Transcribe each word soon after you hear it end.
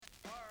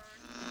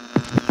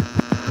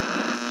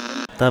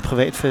der er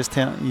privatfest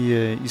her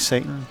i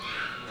salen.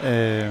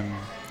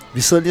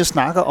 Vi sidder lige og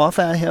snakker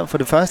off-air her. For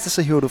det første,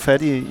 så hiver du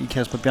fat i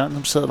Kasper Bjørn,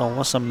 som sidder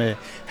derovre, som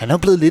han er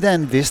blevet lidt af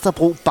en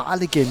Vesterbro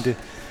barlegende,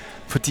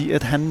 fordi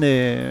at han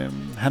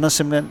har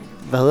simpelthen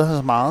været her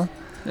så meget.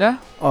 Ja.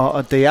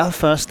 Og da jeg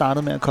først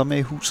startede med at komme med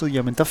i huset,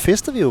 jamen der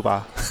fester vi jo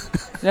bare.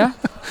 Ja.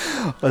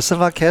 Og så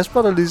var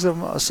Kasper der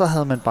ligesom, og så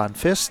havde man bare en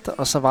fest,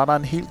 og så var der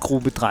en hel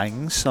gruppe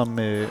drenge,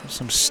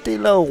 som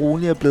stille og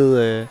roligt er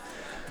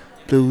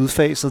blevet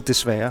udfaset,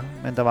 desværre.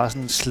 Men der var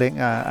sådan en slæng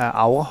af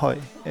Aurehøj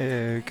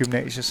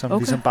gymnasie, som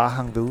ligesom bare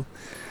hang ved.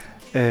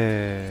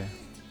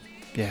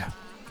 Ja.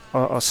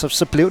 Og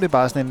så blev det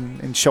bare sådan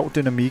en sjov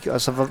dynamik,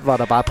 og så var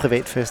der bare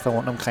privatfester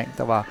rundt omkring.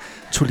 Der var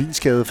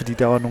Tullinsgade, fordi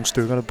der var nogle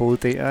stykker, der boede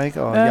der,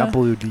 ikke? Og jeg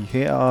boede jo lige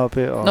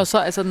heroppe. Og Nå, så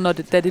altså,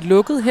 da det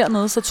lukkede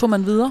hernede, så tog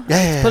man videre?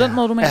 Ja. På den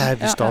måde, du mener? Ja,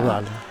 vi stoppede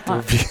aldrig.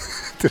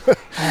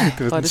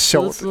 Det var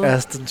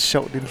sådan en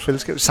sjov lille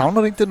fællesskab.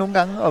 Savner du ikke det nogle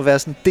gange, at være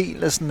sådan en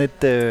del af sådan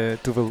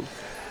et,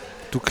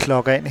 du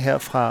klokker ind her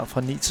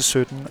fra 9 til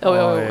 17. Jo,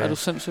 er du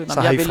sindssygt.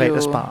 Så har I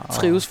fredagsbar. Jeg vil jo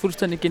trives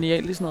fuldstændig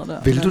genialt i sådan noget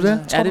der. Vil du det?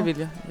 Ja, det vil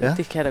jeg. Ja.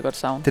 Det kan jeg da godt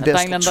savne. Der er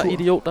en eller anden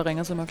idiot, der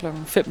ringer til mig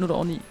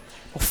 5:05.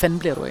 Hvor fanden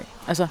bliver du af?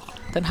 Altså,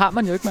 den har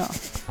man jo ikke mere.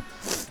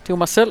 Det er jo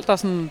mig selv, der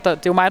sådan... det er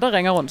jo mig, der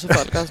ringer rundt til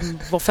folk og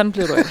sådan, hvor fanden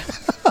bliver du af?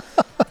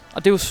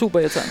 Og det er jo super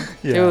irriterende.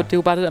 Yeah. Det er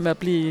jo bare det der med at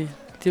blive...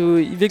 Det er jo,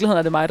 i virkeligheden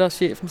er det mig, der er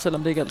chefen,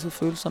 selvom det ikke altid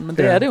føles sådan. Men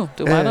det er det jo.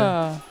 Det er jo mig,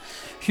 der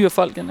hyrer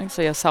folk ind, ikke?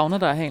 Så jeg savner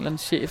der at have en eller anden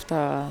chef,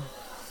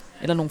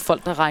 eller nogle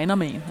folk, der regner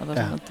med en. Eller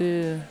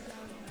sådan.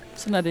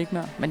 Sådan er det ikke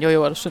mere. Men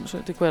jo, er det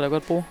sindssygt. Det kunne jeg da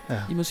godt bruge. Ja.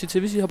 I må sige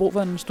til, hvis I har brug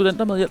for en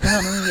studentermedhjælp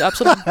hernede i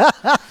Absalon,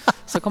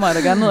 så kommer jeg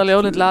da gerne ned og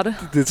lave lidt latte.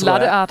 Det tror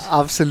jeg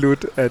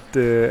absolut,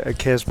 at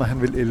Kasper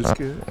han vil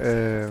elske.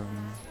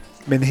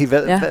 Men hey,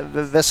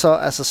 hvad så?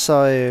 Altså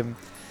så...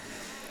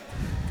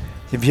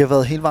 vi har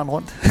været hele vejen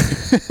rundt.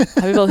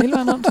 Har vi været hele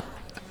vejen rundt?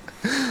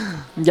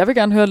 Jeg vil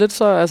gerne høre lidt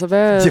så. Altså,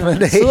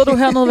 sidder du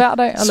hernede hver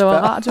dag og laver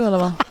radio, eller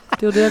hvad?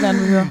 Det er jo det, jeg gerne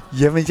vil høre.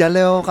 Jamen, jeg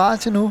laver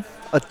radio nu.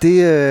 Og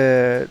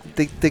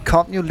det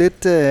kom jo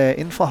lidt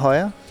ind fra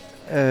højre.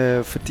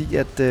 Fordi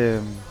at...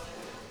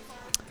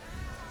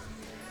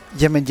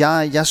 jamen,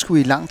 jeg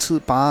skulle i lang tid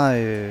bare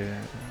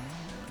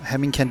have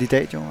min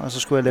kandidat jo. Og så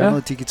skulle jeg lave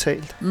noget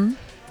digitalt. Jeg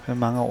har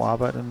mange år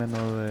arbejdet med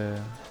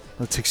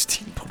noget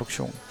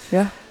tekstilproduktion.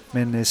 Ja.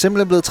 Men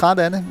simpelthen blevet træt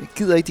af det. Jeg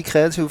gider ikke de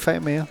kreative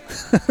fag mere.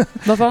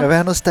 Hvorfor? Jeg vil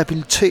have noget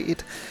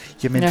stabilitet.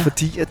 Jamen,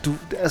 fordi at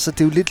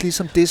det er jo lidt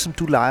ligesom det, som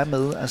du leger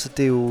med. Altså,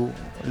 det er jo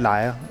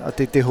leger, og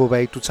det håber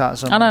jeg ikke, du tager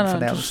som en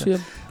fornærmelse. Du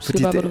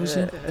siger bare, hvad du vil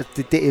sige.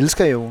 Det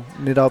elsker jeg jo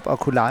netop at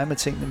kunne lege med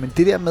tingene. Men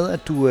det der med,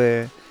 at du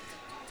er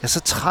så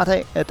træt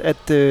af,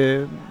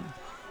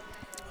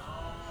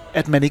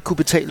 at man ikke kunne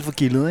betale for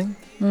gildet, ikke?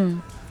 Mm.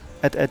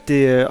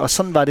 Og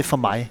sådan var det for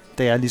mig,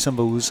 da jeg ligesom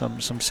var ude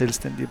som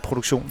selvstændig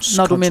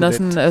produktionskonsulent. Når du mener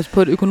sådan, altså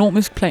på et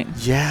økonomisk plan?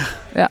 Ja.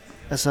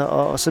 Altså,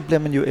 og så bliver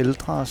man jo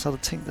ældre, og så er der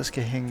ting, der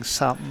skal hænge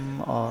sammen,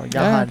 og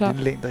jeg har en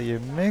lille en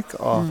derhjemme, ikke?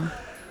 Og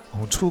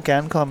hun skulle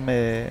gerne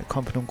komme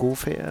på nogle gode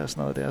ferier og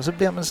sådan noget der. Og så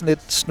bliver man sådan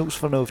lidt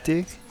snusfornuftig,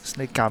 ikke?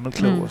 Sådan lidt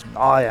gammelklog og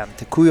sådan,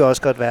 det kunne jo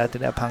også godt være, at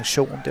den der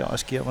pension, der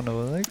også giver mig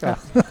noget, ikke? Ja.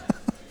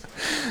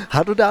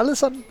 Har du det aldrig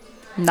sådan?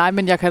 Nej,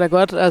 men jeg kan da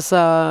godt,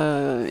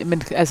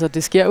 altså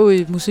det sker jo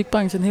i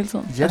musikbranchen hele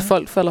tiden, at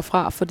folk falder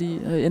fra,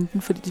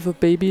 enten fordi de får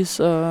babies,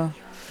 og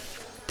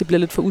det bliver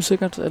lidt for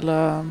usikkert,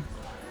 eller,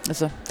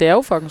 altså, det er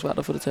jo fucking svært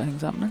at få det til at hænge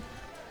sammen, ikke?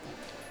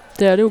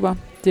 Det er det jo bare.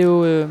 Det er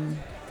jo,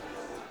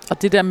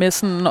 og det der med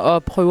sådan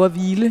at prøve at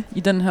hvile i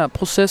den her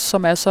proces,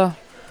 som er så,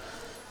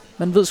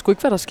 man ved sgu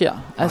ikke, hvad der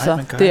sker. Altså,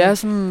 nej, det er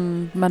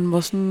sådan, man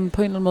må sådan,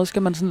 på en eller anden måde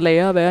skal man sådan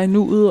lære at være i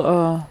nuet,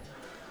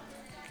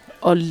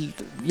 og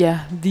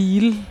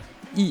hvile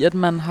i, at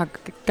man har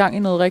gang i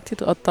noget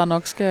rigtigt, og der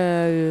nok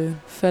skal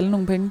falde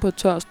nogle penge på et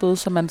tørt sted,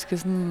 så man skal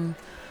sådan...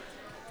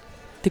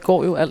 Det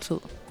går jo altid.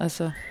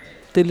 Altså,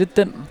 det er lidt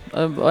den.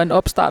 Og en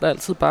opstart er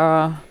altid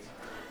bare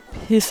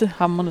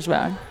pissehamrende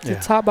svær, ikke? Det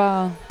tager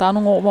bare... Der er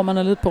nogle år, hvor man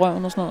er lidt på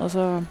røven og sådan noget, og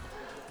så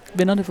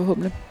vinder det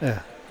forhåbentlig.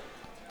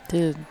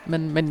 Ja.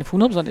 Men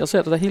 100%, jeg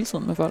ser det der hele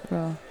tiden med folk,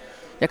 og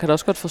jeg kan da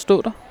også godt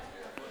forstå dig.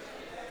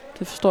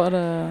 Det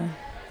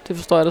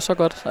forstår jeg da så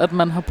godt, at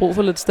man har brug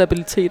for lidt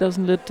stabilitet og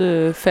sådan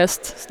lidt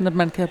fast, sådan at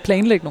man kan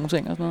planlægge nogle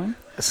ting og sådan noget, ikke?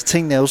 Altså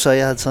tingene er jo så, at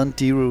jeg havde taget en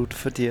D-route,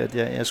 fordi at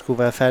jeg skulle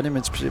være færdig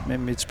med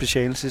mit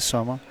speciale sidste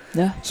sommer.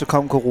 Ja. Så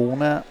kom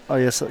corona,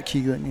 og jeg sad og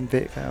kiggede ind i en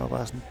væg, og jeg var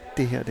bare sådan,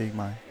 det her, det er ikke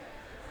mig.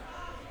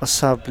 Og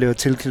så blev jeg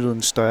tilknyttet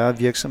en større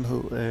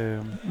virksomhed,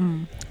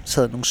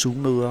 sad nogle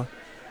Zoom-møder,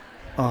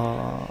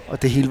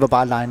 og det hele var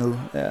bare legnet,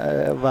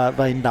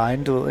 var en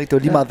line, du ved, ikke? Det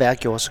var lige meget, hvad jeg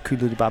gjorde, så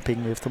kyldede de bare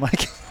penge efter mig,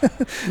 ikke?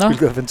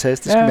 Hvilket var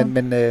fantastisk,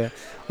 men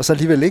og så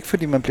alligevel ikke,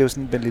 fordi man blev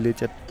sådan vældig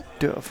lidt, jeg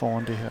dør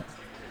foran det her.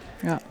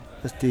 Ja.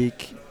 Altså, det er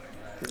ikke...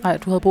 Nej,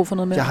 du havde brug for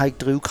noget mere. Jeg har ikke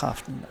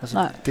drivkraften,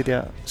 altså det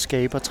der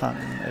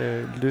skabertrangen,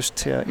 lyst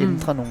til at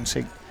ændre nogle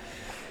ting.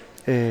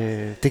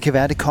 Det kan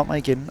være, det kommer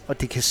igen,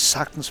 og det kan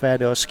sagtens være, at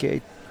det også sker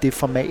i det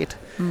format.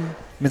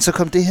 Men så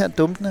kom det her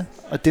dumpende,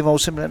 og det var jo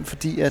simpelthen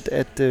fordi,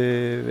 at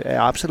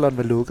Absalon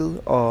var lukket,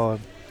 og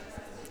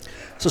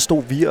så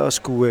stod vi og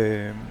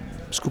skulle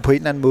på en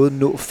eller anden måde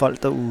nå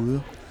folk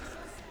derude,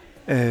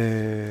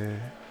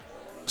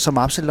 som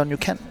Absalon jo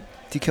kan.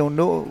 De kan jo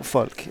nå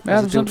folk. Ja,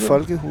 altså, det er jo et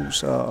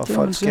folkehus, og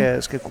folk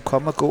skal kunne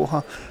komme og gå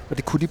her, og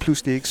det kunne de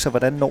pludselig ikke. Så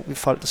hvordan når vi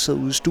folk, der sidder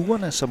ude i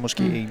stuerne, som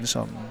måske er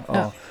ensomme,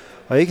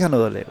 og ikke har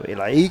noget at lave,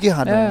 eller ikke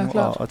har nogen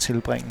at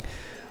tilbringe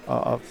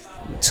og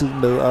tid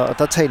med. Og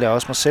der taler jeg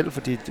også mig selv,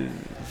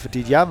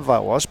 fordi jeg var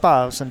jo også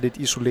bare sådan lidt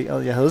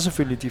isoleret. Jeg havde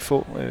selvfølgelig de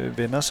få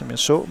venner, som jeg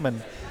så,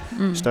 men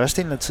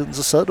størstedelen af tiden,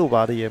 så sad du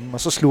bare derhjemme, og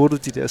så slog du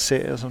de der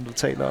serier, som du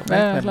taler om.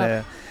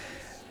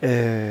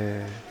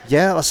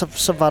 Og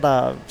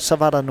så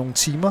var der nogle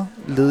timer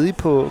ledige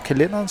på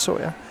kalenderen, så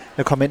jeg.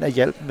 Jeg kom ind og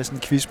hjalp med sådan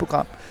et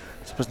quizprogram.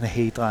 Så var sådan,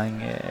 hey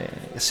dreng,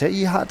 jeg ser,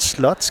 I har et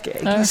slot, skal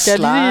jeg ikke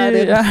slide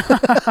det? Ja.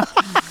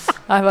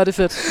 Ej, var det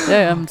fedt.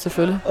 Ja,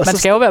 selvfølgelig. Og man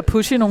skal jo være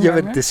pushy nogle gange.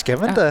 Jamen, det skal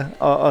man da.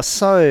 Og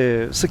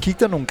så gik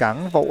der nogle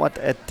gange, hvor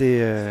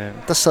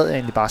der sad jeg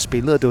egentlig bare og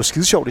spillede, og det var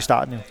skide sjovt i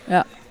starten jo.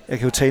 Ja. Jeg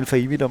kan jo tale for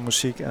evigt om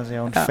musik, altså jeg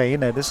er jo en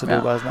fan af det, så det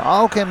var bare sådan,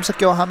 okay, men så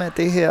gjorde han med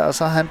det her, og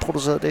så har han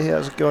produceret det her,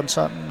 og så gjorde han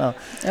sådan, og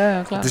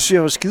klar. Det synes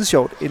jeg var skide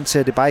sjovt,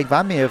 indtil det bare ikke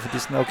var mere, fordi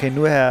sådan, okay,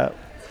 nu er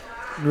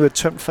jeg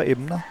tømt for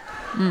emner,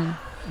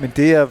 men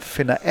det jeg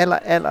finder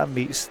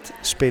allermest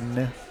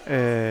spændende,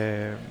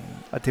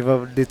 og det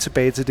var lidt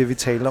tilbage til det, vi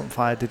talte om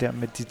fra det der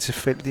med de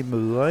tilfældige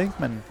møder, ikke?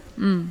 Men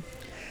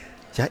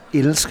jeg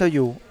elsker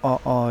jo,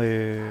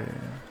 jeg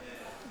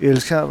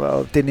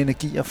elsker den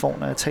energi, jeg får,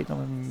 når jeg taler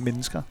med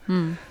mennesker.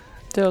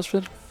 Det er også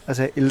fedt.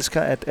 Altså, jeg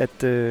elsker,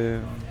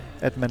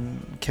 at man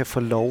kan få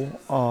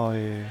lov og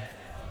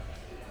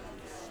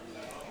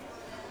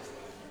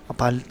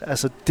bare,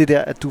 altså det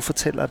der, at du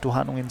fortæller, at du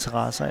har nogle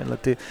interesser, eller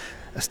det,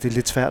 altså det er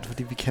lidt svært,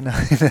 fordi vi kender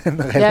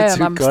hinanden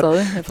relativt godt.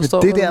 Stadig. Jeg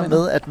forstår, men det der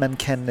med, at man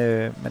kan,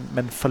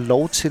 man får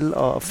lov til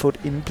at få et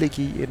indblik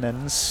i en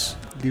andens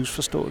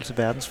livsforståelse,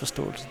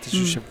 verdensforståelse, det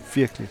synes jeg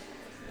virkelig,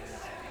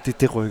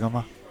 det rykker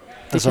mig.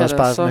 Det altså også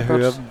bare sådan at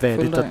høre, hvad er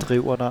det, der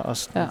driver dig, og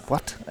sådan,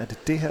 what? Er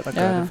det her, der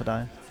gør det for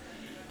dig?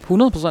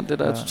 100%, det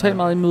der er totalt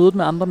meget i mødet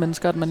med andre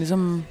mennesker, at man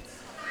ligesom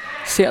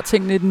ser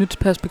tingene i et nyt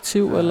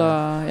perspektiv,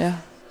 eller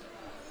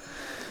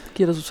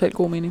giver det totalt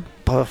god mening.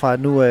 Prøv at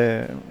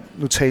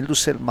nu taler du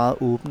selv meget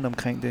åbent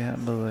omkring det her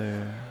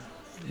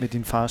med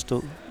din fars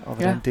død, og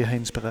hvordan det har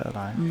inspireret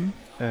dig.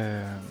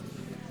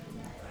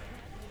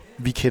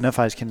 Vi kender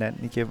faktisk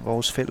hinanden igennem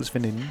vores fælles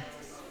veninde,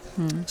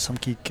 som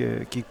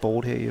gik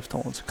bort her i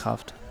efteråret til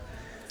kræft.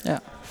 Ja.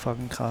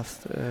 Fucking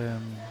kræft.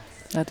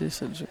 Ja, det er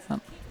sindssygt. Ja.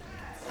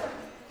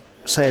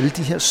 Så alle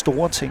de her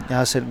store ting, jeg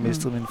har selv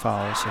mistet min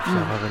far også, jeg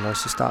var vel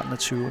også i starten af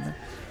 20'erne.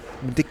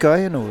 Men det gør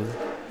jeg noget.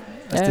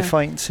 Altså det får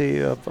en til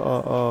at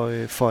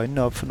få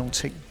øjnene op for nogle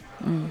ting.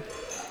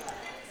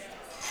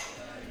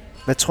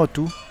 Hvad tror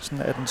du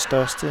sådan er den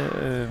største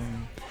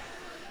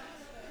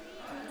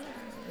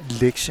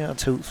lektie at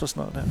tage ud for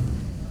sådan noget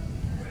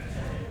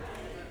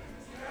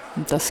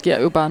der? Der sker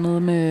jo bare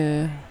noget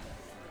med...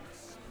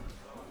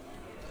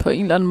 På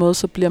en eller anden måde,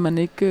 så bliver man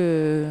ikke...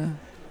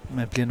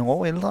 Man bliver nogle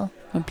år ældre?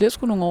 Man bliver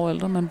sgu nogle år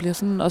ældre. Man bliver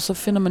sådan, og så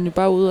finder man jo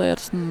bare ud af, at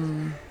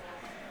sådan...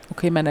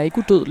 Okay, man er ikke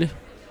udødelig.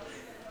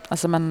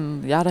 Altså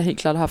jeg har da helt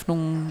klart haft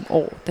nogle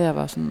år, da jeg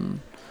var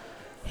sådan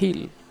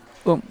helt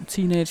ung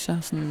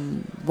teenager,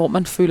 sådan, hvor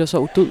man føler sig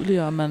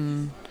udødelig, og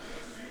man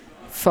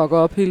fucker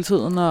op hele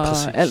tiden, og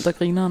alt er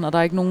grineren, og der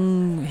er ikke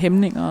nogen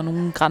hæmninger og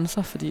nogen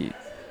grænser, fordi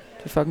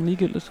det er fucking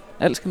ligegyldigt.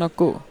 Alt skal nok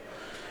gå.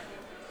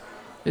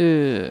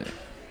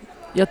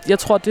 Jeg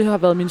tror, det har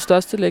været min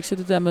største lektie,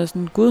 det der med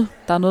sådan, gud,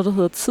 der er noget, der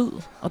hedder tid,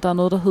 og der er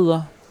noget, der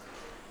hedder,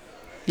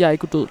 jeg er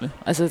ikke udødelig.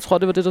 Altså, jeg tror,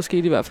 det var det, der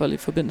skete i hvert fald i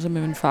forbindelse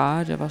med min far,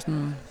 at jeg var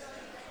sådan,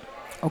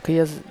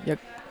 okay,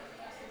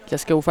 jeg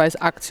skal jo faktisk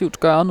aktivt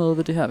gøre noget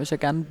ved det her, hvis jeg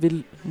gerne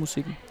vil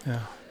musikken. Ja.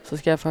 Så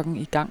skal jeg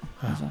fucking i gang.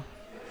 Ja. Altså.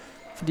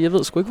 Fordi jeg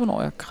ved sgu ikke,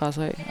 hvornår jeg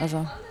krasser af.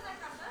 Altså.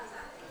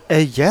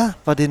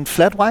 Var det en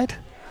flat white?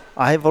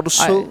 Ej, hvor du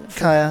sød,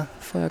 Kaja.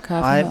 Får jeg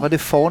kaffe? Ej, var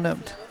det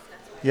fornemt.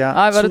 Ja,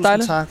 ej, var det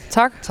dejligt.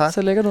 Tak.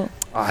 Så lækkert ud.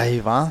 Ej,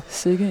 hvad?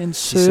 Sikke en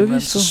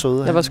service. Så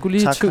søde, jeg var sgu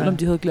lige i tvivl, om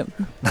de havde glemt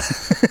den.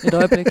 Et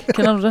øjeblik.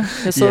 Kender du det?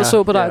 Jeg sad og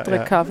så på dig og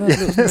drikke kaffe. Og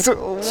blev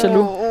sådan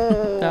jaloux.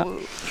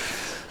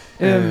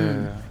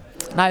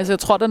 Nej, så jeg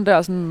tror, den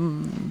der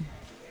sådan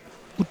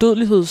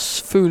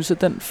udødelighedsfølelse,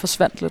 den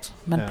forsvandt lidt.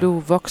 Man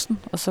blev voksen,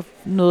 og så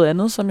noget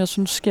andet, som jeg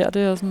synes sker,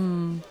 det er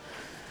sådan,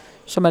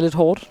 som er lidt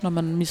hårdt, når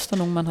man mister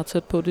nogen, man har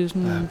tæt på. Det er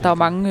sådan, der er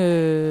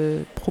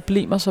mange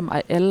problemer, som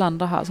alle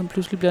andre har, som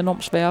pludselig bliver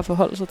enormt svære at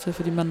forholde sig til,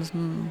 fordi man er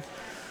sådan,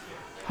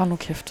 hold nu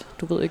kæft,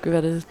 du ved ikke,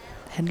 hvad det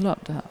handler om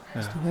det her.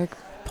 Altså, du har ikke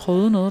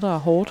prøvet noget, der er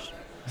hårdt,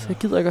 så jeg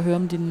gider ikke at høre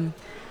om dine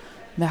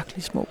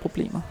mærkelige små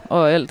problemer.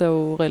 Og alt er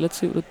jo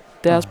relativt.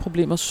 Deres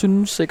problemer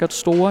synes sikkert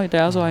store i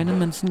deres øjne,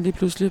 men sådan lige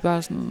pludselig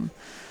bare sådan,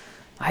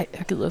 nej,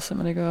 jeg gider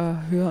simpelthen ikke at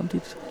høre om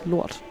dit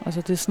lort.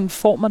 Altså det er sådan,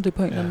 får man det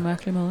på en eller anden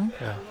mærkelig måde,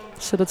 ikke? Ja.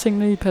 Sætter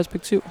tingene i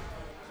perspektiv.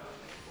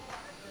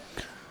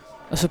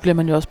 Og så bliver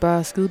man jo også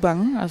bare skide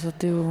bange. Altså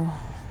det er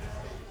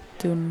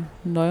jo en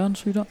nøjeren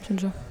sygdom,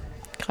 synes jeg.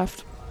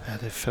 Kræft. Ja,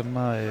 det er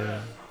fandme,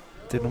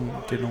 det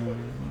er nogle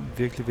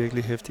virkelig,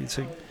 virkelig heftige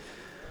ting.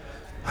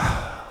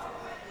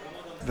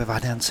 hvad var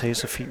det, han sagde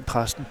så fint,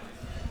 præsten?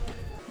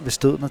 Hvis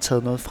døden har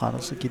taget noget fra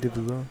dig, så giv det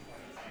videre.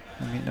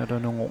 Jeg mener, der er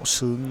nogle år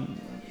siden,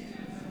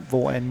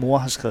 hvor en mor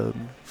har skrevet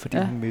den, fordi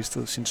hun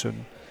mistede sin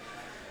søn.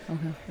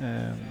 Okay.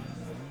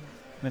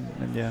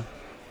 Men ja.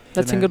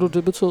 Hvad tænker du,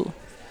 det betød?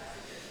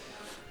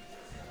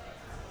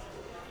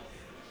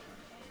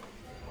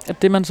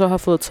 At det, man så har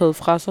fået taget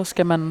fra sig,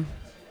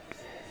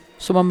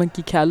 så må man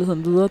give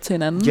kærligheden videre til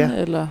en anden? Ja.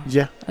 Eller,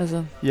 ja.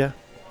 Altså, ja.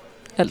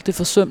 Alt det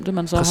forsømte,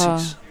 man så Præcis.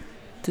 har,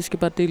 det skal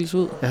bare deles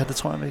ud? Ja, det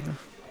tror jeg virkelig.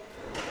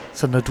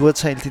 Så når du har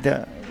talt de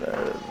der...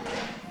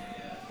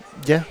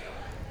 ja,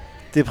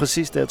 det er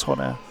præcis det, jeg tror,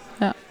 det er.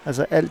 Ja.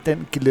 Altså al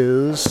den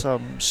glæde,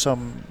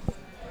 som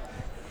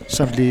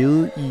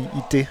levede i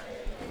det,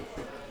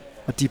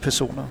 og de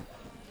personer,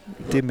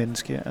 det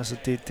menneske, altså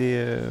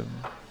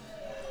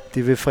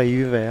det vil for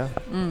evigt være.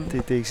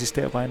 Det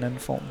eksisterer bare i en anden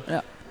form. Ja.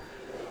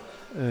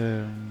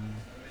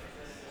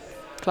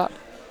 Klart.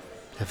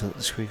 Jeg ved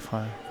det sgu ikke fra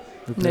jer.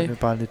 Nu bliver det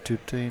bare lidt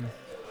dybt, det egentlig.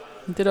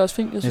 Det er da også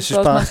fint. Jeg synes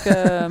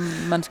også,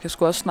 man skal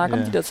sgu også snakke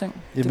om de der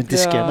ting. Jamen det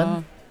skal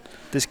man.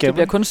 Det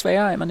bliver kun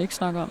sværere, at man ikke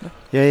snakker om det.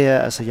 Ja,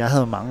 altså jeg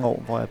havde mange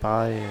år, hvor jeg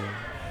bare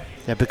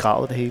jeg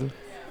begravede det hele.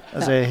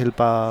 Altså jeg hældte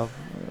bare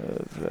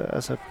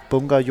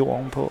bunker af jord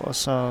ovenpå, og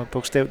så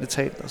bogstaveligt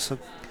talt, og så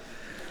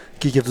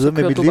gik jeg videre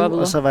med mit liv,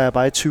 og så var jeg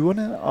bare i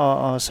 20'erne,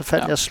 og så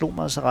faldt jeg og slog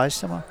mig, og så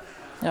rejste jeg mig.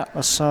 Ja.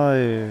 Og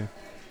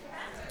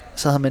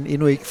så havde man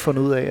endnu ikke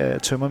fundet ud af,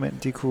 at tømmermænd,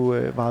 de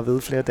kunne vare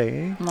ved flere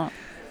dage. Ikke? Nej.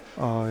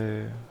 Og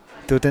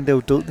det var den der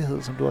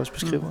udødelighed, som du også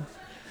beskriver.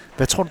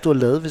 Hvad tror du har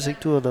lavet, hvis ikke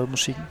du havde lavet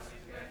musikken?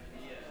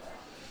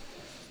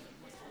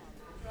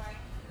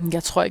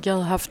 Jeg tror ikke, jeg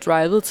havde haft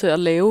drivet til at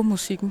lave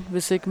musikken,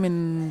 hvis ikke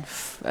min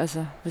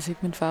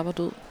far var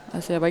død.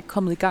 Altså, jeg var ikke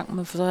kommet i gang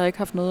med, for så havde jeg ikke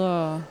haft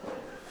noget at...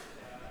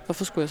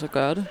 Hvorfor skulle jeg så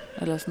gøre det?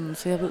 Eller sådan,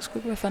 så jeg ved sgu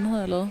ikke, hvad fanden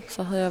havde jeg lavet.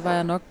 Så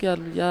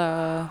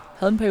jeg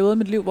havde en periode i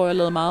mit liv, hvor jeg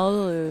lavede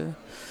meget...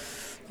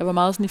 jeg var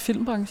meget sådan i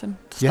filmbranchen.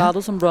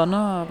 Startede som runner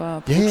og var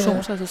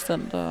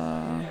produktionsassistent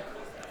og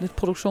lidt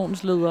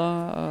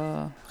produktionsleder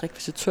og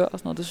rekvisitør og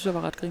sådan noget. Det synes jeg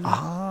var ret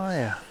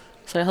grinerende.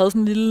 Så jeg havde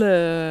sådan en lille,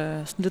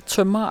 sådan lidt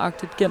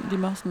tømmeragtigt gemt i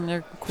mig. Sådan,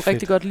 jeg kunne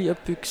rigtig godt lide at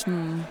bygge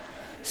sådan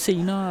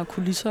scener og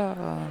kulisser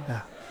og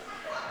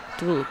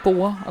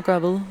bore og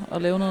gøre ved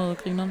og lave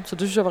noget grineren. Så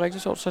det synes jeg var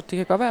rigtig sjovt. Så det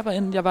kan godt være,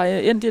 at jeg var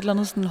endt i et eller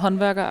andet sådan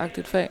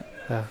håndværkeragtigt fag.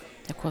 Ja.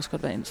 Jeg kunne også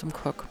godt være endt som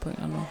kok på en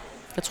eller anden måde.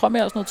 Jeg tror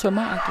mere sådan noget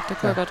tømmeragtigt. Det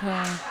kunne jeg godt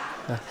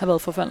have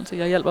været forfalden til.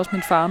 Jeg hjalp også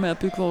min far med at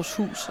bygge vores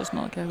hus og sådan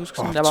noget, kan jeg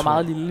huske. Jeg var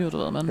meget lille, du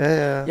ved, man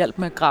hjalp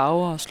med at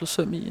grave og slå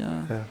søm i.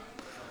 Og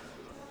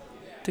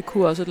det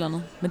kunne også et eller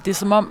andet. Men det er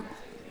som om,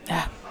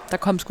 der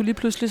kom sgu lige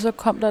pludselig, så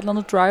kom der et eller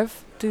andet drive.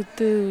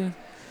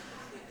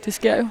 Det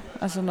sker jo.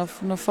 Altså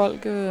når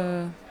folk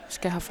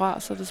skal herfra,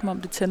 så er det som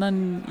om, det tænder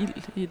en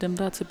ild i dem,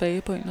 der er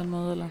tilbage på en eller anden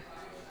måde. Eller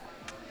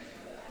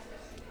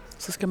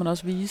så skal man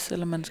også vise,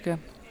 eller man skal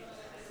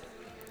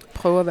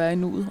prøve at være i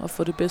nuet og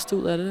få det bedste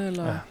ud af det,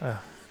 eller,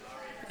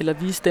 eller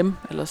vise dem,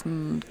 eller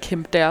sådan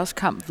kæmpe deres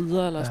kamp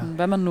videre, eller sådan,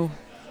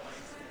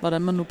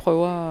 hvordan man nu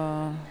prøver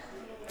at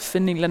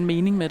finde en eller anden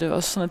mening med det,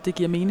 også sådan, at det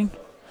giver mening.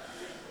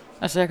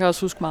 Altså, jeg kan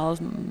også huske meget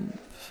sådan,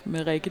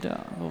 med Rikke der,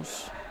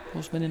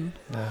 vores veninde.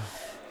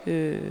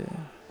 Ja.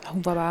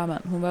 Hun var bare,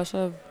 hun var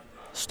så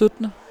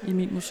støttende i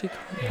min musik.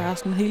 Bare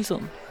sådan hele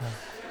tiden.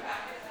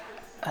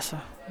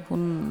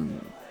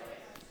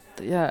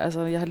 Ja.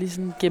 Altså, jeg har lige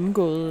sådan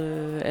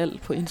gennemgået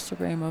alt på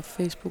Instagram og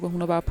Facebook, og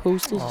hun har bare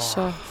postet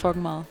så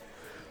fucking meget.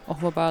 Og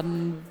hun var bare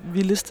den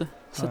vildeste.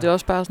 Så det er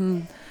også bare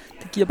sådan,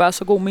 det giver bare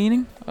så god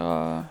mening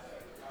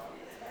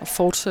at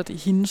fortsætte i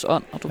hendes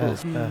ånd, og du ved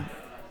sådan,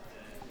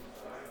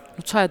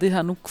 nu tager jeg det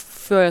her, nu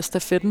fører jeg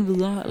stafetten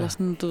videre, eller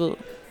sådan, du ved,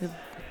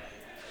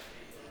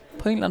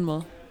 på en eller anden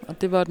måde.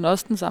 Og det var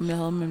også den samme, jeg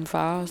havde med min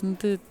far, og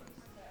sådan,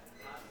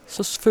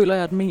 så føler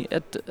jeg,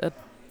 at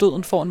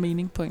døden får en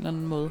mening på en eller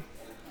anden måde.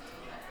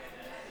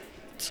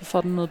 Så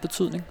får den noget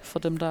betydning for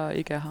dem, der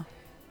ikke er her.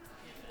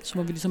 Så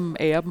må vi ligesom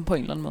ære dem på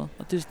en eller anden måde,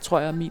 og det tror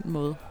jeg er min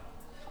måde.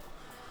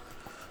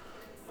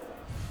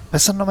 Hvad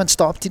så, når man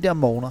står op de der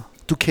morgener?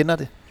 Du kender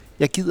det.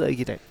 Jeg gider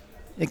ikke i dag.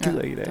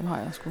 Dem har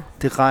jeg sgu.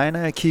 Det regner,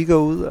 jeg kigger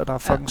ud, og der er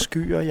fucking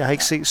skyer. Jeg har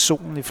ikke set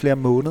solen i flere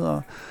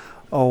måneder,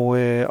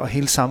 og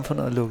hele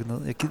samfundet er lukket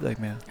ned. Jeg gider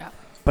ikke mere. Ja.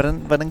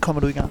 Hvordan kommer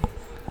du i gang?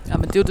 Ja,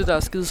 men det er jo det, der er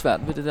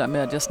skidesvært ved det der med,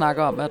 at jeg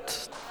snakker om,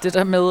 at det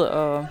der med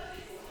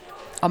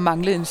at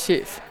mangle en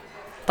chef,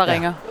 der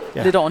ringer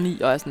lidt over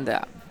 9, og er sådan der,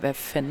 hvad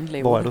fanden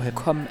laver du?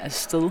 Kom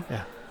afsted. Ja.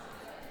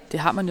 Det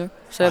har man jo ikke.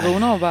 Så jeg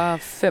vågner jo bare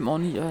 5 over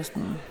 9 og er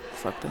sådan,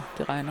 fuck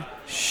det regner.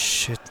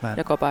 Shit, mand.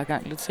 Jeg går bare i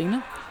gang lidt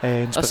senere. Er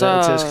jeg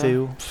inspireret til at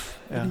skrive?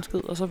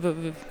 Og så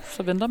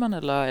venter man,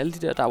 eller alle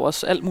de der. Der er jo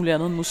også alt muligt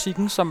andet end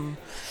musikken, som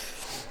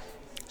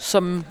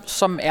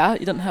er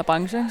i den her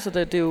branche. Ikke? Så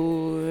det er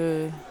jo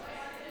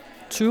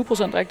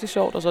 20% rigtig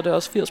sjovt, og så er det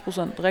også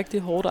 80%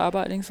 rigtig hårdt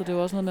arbejde. Ikke? Så det er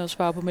jo også noget med at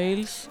svare på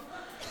mails,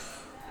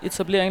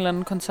 etablere en eller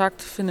anden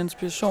kontakt, finde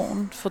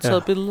inspiration, få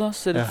taget billeder,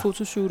 sætte et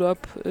fotoshoot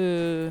op,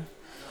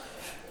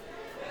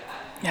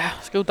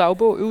 skrive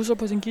dagbog, øve sig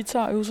på sin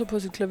guitar, øve sig på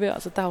sit klaver.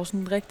 Altså, der er jo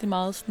sådan rigtig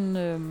meget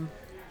sådan,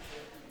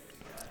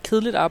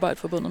 kedeligt arbejde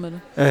forbundet med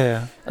det.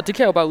 Ja. Og det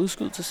kan jeg jo bare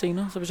udskyde til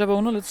senere. Så hvis jeg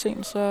vågner lidt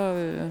sent,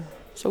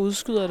 så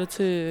udskyder jeg det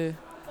til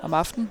om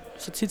aftenen.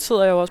 Så tit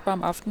sidder jeg jo også bare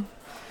om aftenen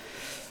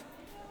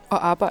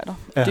og arbejder.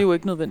 Ja. Det er jo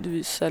ikke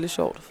nødvendigvis særlig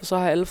sjovt, for så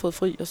har alle fået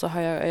fri, og så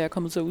er jeg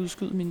kommet til at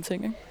udskyde mine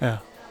ting, ikke? Ja.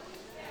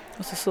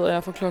 Og så sidder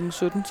jeg fra klokken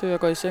 17 til jeg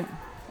går i seng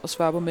og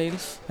svarer på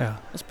mails ja.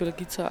 og spiller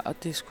guitar, og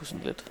det er sgu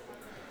sådan lidt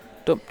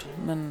dumt,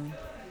 men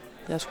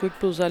jeg er sgu ikke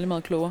blevet særlig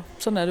meget klogere.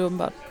 Sådan er det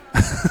åbenbart.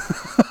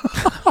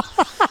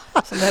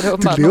 Sådan er det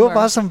åbenbart. Du lever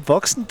bare som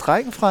voksen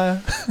dreng, Freja.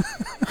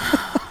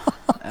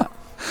 Ja.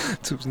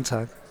 Tusind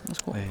tak.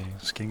 Så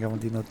skænker mig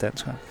lige noget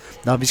dansk her.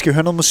 Nå, vi skal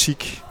høre noget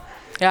musik.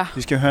 Ja.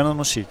 Vi skal høre noget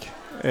musik.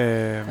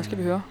 Hvad skal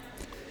vi høre?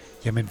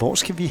 Jamen, hvor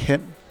skal vi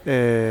hen?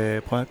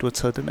 Prøv at du har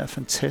taget den her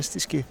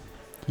fantastiske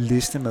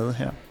liste med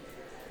her.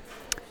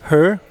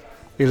 Her.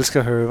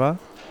 Elsker Her, hva'?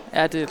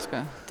 Ja, det elsker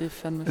jeg. Det er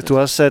fandme fedt. Du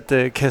har også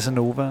sat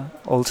Casanova,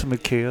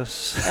 Ultimate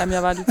Chaos. Jamen,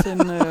 jeg var lige til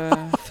en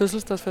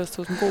fødselsdagsfest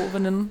hos en god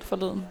veninde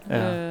forleden.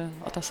 Ja.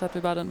 Og der satte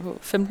vi bare den på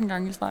 15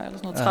 gange i streg, eller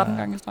sådan noget, 13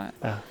 gange i streg.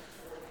 Ja.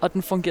 Og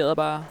den fungerede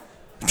bare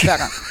hver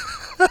gang.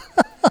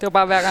 Det var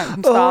bare hver gang,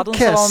 den startede.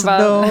 Så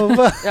var man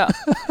bare ja.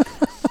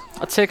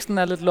 Og teksten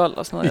er lidt lol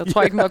og sådan noget. Jeg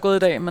tror ikke, den var gået i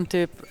dag, men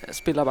det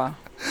spiller bare.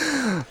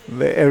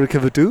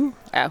 Erykah Badu?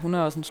 Ja, hun er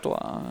også en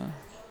stor...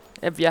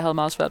 Jeg havde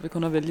meget svært ved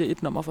kun at vælge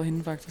et nummer for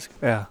hende, faktisk.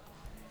 Ja.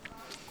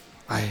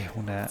 Ej,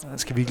 hun er...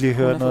 Skal vi ikke lige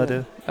høre noget af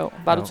det? Jo.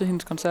 Var du til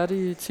hendes koncert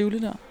i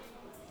Tivoli der?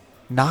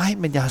 Nej,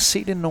 men jeg har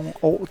set det nogle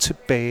år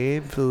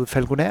tilbage ved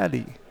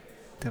Falconer-allé.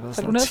 Det var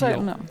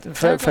Falconer-salen, ja.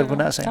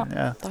 Falconer-salen,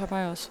 ja. Der var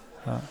jeg også.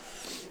 Ja.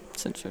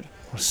 Sindssygt.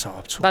 Så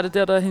optog. Var det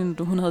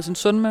der hun havde sin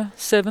søn med,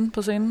 Seven,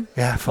 på scenen?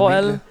 Ja, for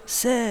alle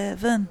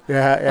Seven.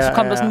 Ja, og så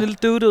kom der sådan en lille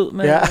dude ud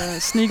med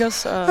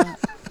sneakers og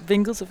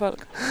vinkede til folk.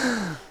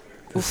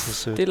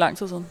 Det er lang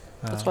tid siden.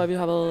 Ja. Jeg tror, vi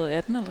har været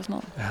 18 eller sådan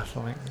noget. Ja,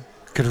 formentlig.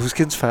 Kan du huske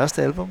hendes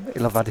første album?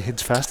 Eller var det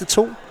hendes første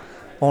 2?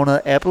 Hvor hun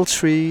havde Apple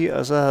Tree,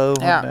 og så havde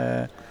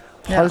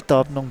hun holdt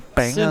op nogle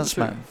bangers,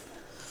 mand.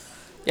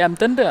 Jamen,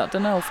 den er jo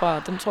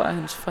den tror jeg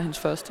er fra hendes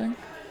første, ikke?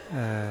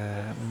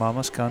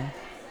 Mama's Gun.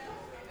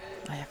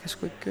 Nej, jeg kan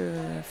sgu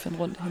ikke finde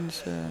rundt i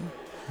hendes...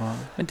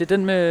 Men det er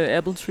den med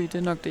Apple Tree, det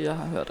er nok det, jeg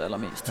har hørt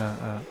allermest. Ja.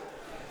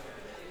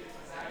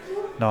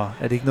 Nå, er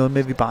det ikke noget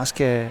med, at vi bare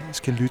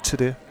skal lytte til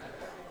det?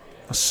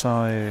 Og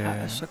så,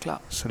 så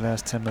klar. Så lad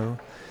os tage med.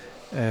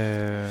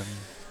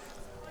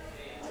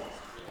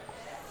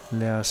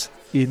 Lad os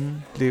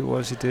indleve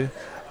os i det.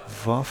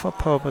 Hvorfor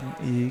popper den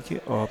ikke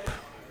op?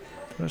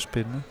 Det er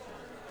spændende.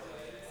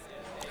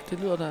 Det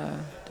lyder da, det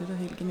er da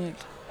helt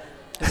genialt.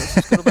 Ellers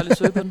så skal du bare lige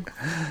søge på den.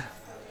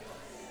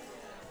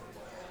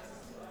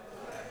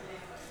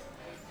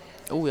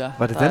 Ja.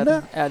 Var det den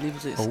der? Ja, lige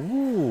præcis.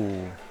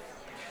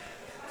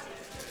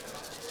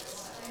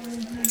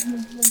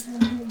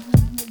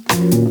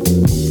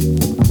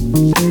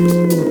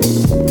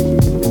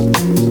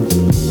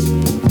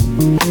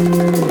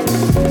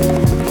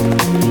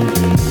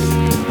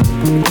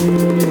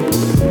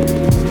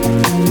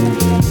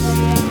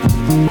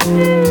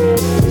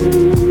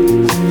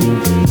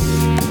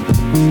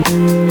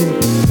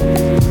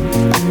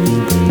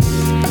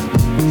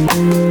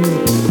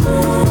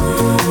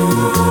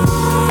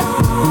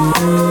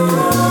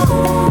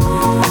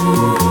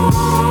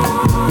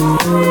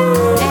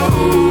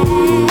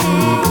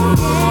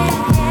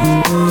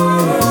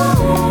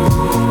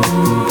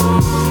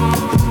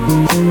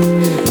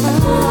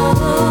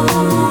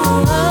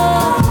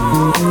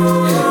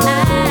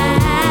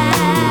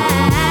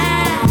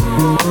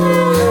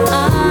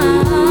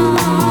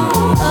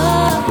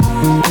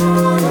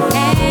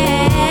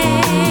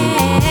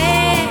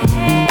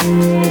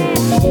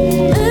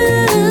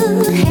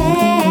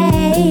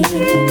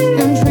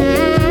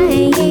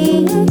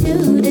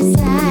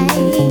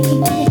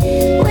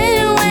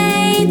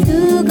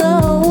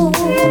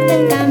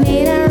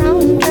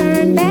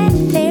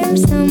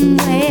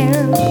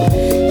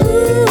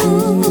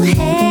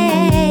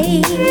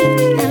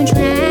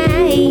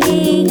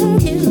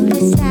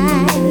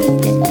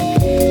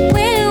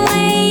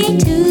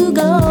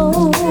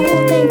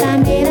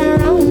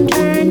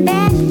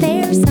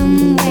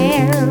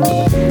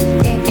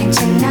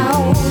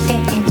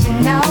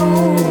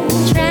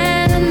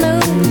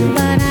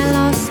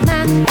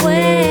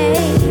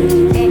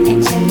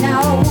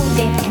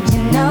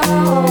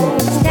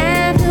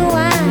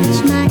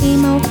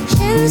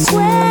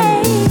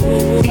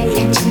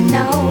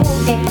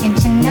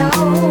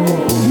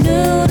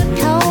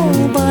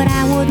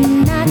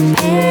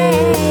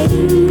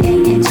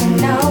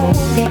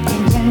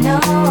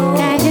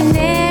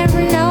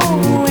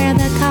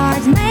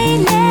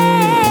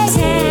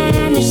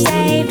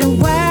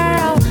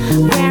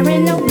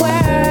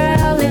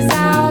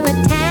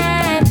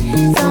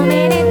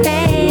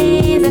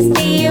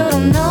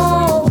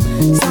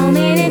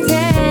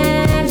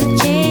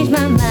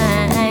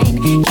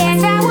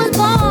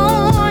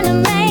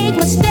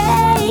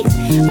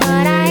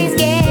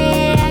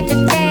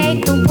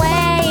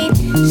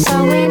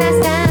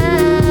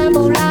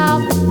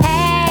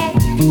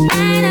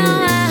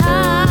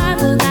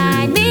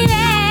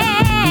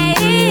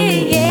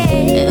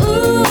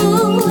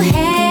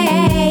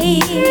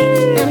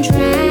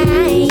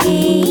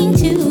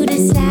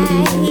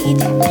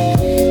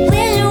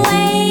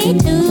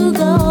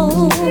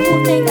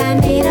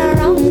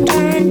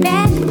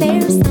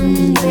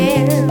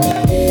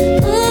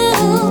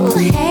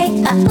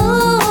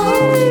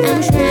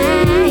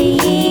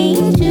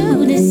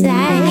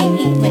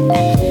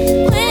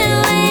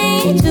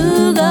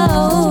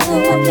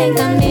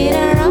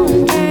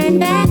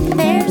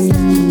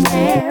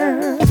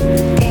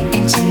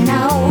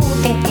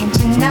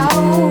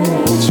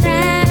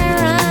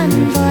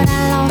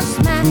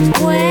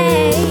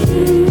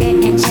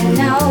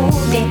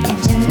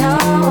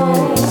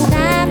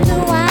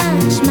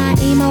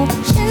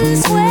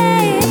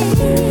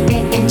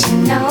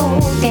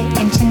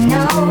 getting to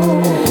know.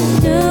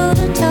 Do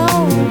the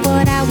toll,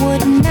 but I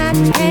would not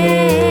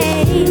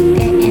pay.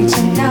 Getting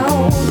to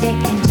know,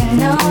 getting to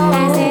know.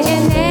 I said you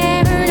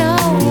never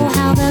know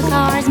how the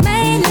car's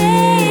made.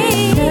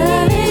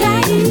 Love is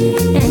life,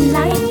 and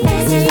life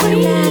is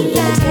free.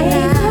 Take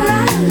a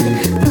ride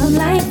of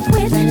life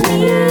with me.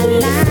 Free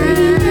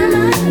your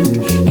mind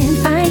and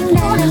find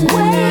that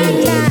way.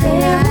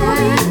 There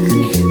will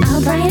be a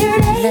brighter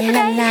day.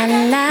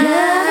 Love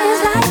is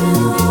life,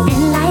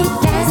 and life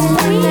is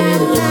free.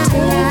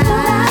 Take a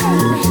ride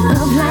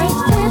of life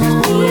with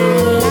me.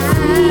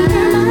 Free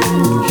your mind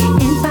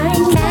and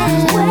find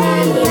that way.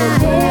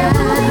 There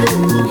will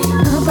be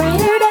a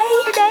brighter day.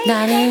 La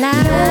la la.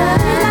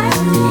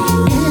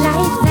 And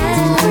life is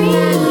free.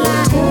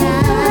 Take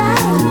a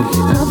ride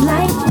of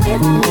life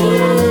with me.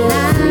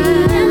 Free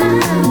your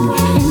mind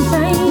and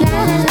find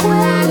that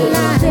way.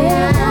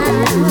 There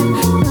will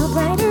be a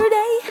brighter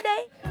day.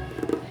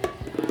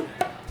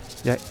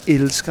 Jeg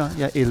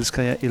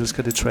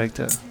elsker det track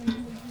der.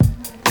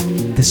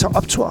 Det er så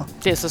optur.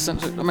 Det er så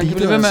sindssygt, og man kan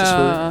blive ved med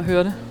at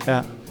høre det.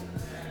 Ja.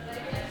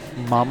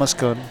 Mama's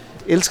Gun.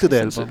 Elskede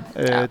det album.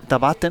 Der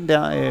var den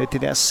der,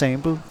 det der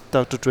sample,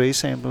 Dr. Dre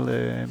sample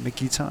med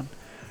guitaren.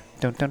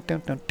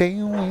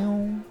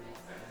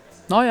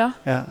 Nå ja.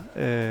 Ja.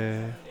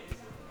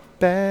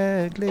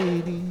 Back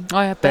Lady. Nå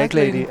ja, Back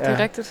Lady. Det er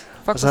rigtigt.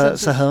 Fuck, og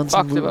så havde hun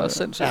sådan det var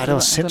sindssygt. Ja, det var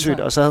sindssygt.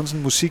 Og så havde hun sådan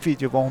en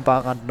musikvideo, hvor hun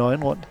bare rendte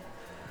nøgen rundt.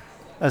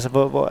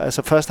 Altså,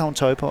 altså først har hun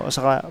tøj på, og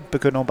så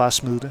begynder hun bare at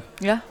smide det.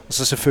 Ja. Og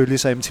så selvfølgelig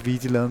så MTV,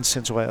 de lavede en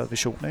censureret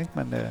version, ikke?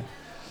 Men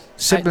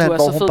simpelthen, du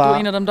er så fed, du er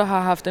en af dem, der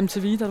har haft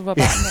MTV, da du var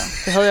barn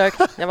der. Det havde jeg ikke.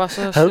 Jeg var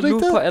så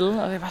jaloux på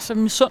alle, og jeg var så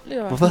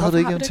misundelig. Hvorfor havde du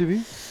ikke MTV?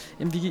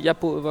 Jamen, jeg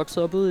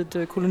voksede op ude i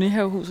et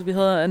kolonihavehus, og vi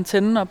havde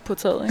antennen op på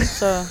taget, ikke?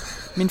 Så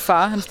min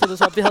far, han stillede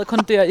sig op. Vi havde kun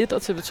DR1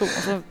 og TV2, og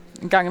så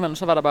en gang imellem,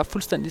 så var der bare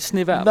fuldstændig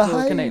snevejr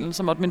på kanalen,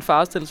 så måtte min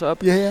far stille sig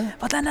op. Ja.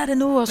 Hvordan er det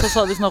nu? Og så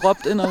sad vi sådan og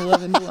råbte ind og ud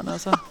af vinduerne, og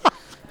så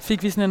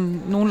fik vi sådan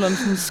en nogenlunde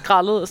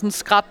sådan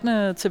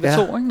skrattende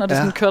TV2, ikke? Når det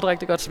sådan kørte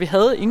rigtig godt. Så vi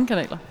havde ingen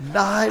kanaler.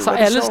 Nej, så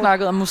alle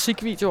snakkede om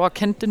musikvideoer og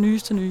kendte det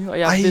nyeste nye, og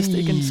jeg vidste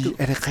ikke en skid.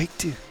 Er det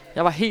rigtigt?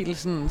 Jeg var helt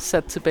sådan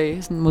sat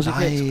tilbage, sådan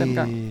musikalsk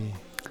dengang.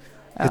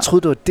 Ja. Jeg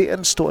troede, det var der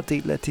en stor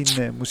del af din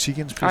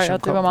musikinspiration kom.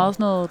 Det var meget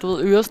sådan noget, du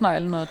ved,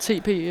 Øresneglen og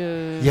TP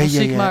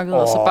musikmarkedet,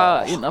 og så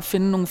bare ind og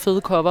finde nogle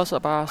fede covers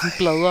og bare sådan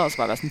bladre, og så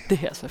bare være sådan, det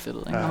her ser fedt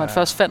ud. Ikke? Når man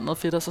først fandt noget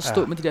fedt, og så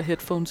stod med de der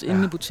headphones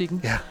inde i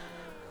butikken. Ja.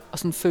 Og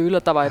sådan føle,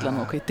 at der var et eller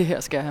andet, okay, det her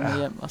skal jeg have med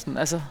hjem. Og sådan,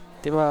 altså,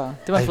 det var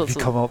en fed tid.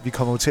 Vi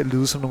kommer jo til at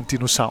lyde som nogle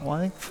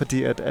dinosaurer, ikke?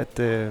 Fordi at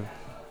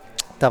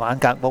der var en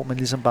gang, hvor man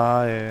ligesom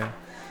bare...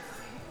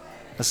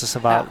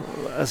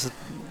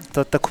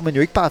 der kunne man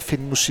jo ikke bare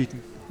finde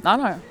musikken.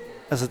 Nej.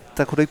 Altså,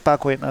 der kunne du ikke bare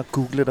gå ind og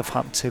google dig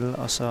frem til,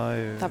 og så...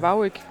 Der var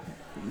jo ikke...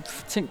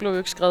 Ting blev jo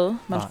ikke skrevet.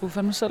 Man skulle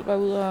fandme selv være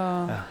ude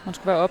og... Man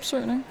skulle være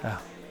opsøgende, ikke? Ja.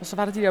 Og så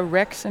var der de der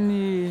racks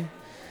inde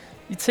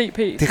i TP,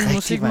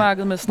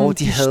 musikmarkedet med sådan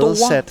de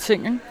store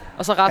ting, ikke?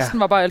 Og så resten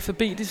var bare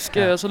alfabetisk,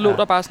 og så lå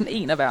der bare sådan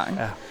en af hver,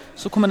 ikke? Ja.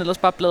 Så kunne man ellers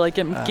bare bladre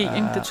igennem G,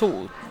 ikke? Det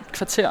tog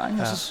kvarter,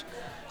 ikke? Og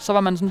så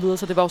var man sådan videre,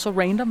 så det var jo så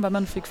random, hvad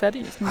man fik fat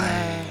i sådan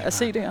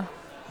af CD'er.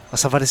 Og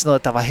så var det sådan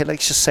noget, der var heller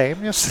ikke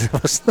Shazam, jo. Så det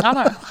var sådan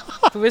nej.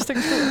 Du vidste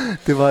ikke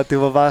det.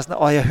 Det var bare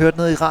sådan, jeg hørte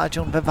noget i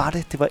radioen. Hvad var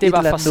det? Det var et eller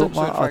andet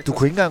nummer, og du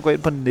kunne ikke engang gå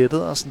ind på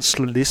nettet og sådan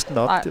slå listen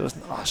op. Nej. Det var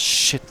sådan,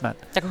 shit, mand.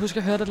 Jeg kan huske,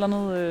 at jeg hørte et eller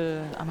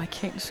andet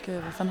amerikansk,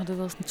 hvad fanden har det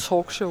været, sådan en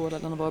talkshow eller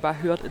noget, hvor jeg bare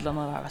hørte et eller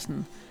andet, der var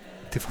sådan,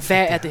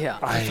 hvad er det her?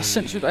 Det er for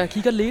sindssygt. Og jeg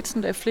kigger lidt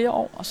sådan der i flere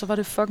år, og så var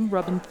det fucking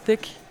Robin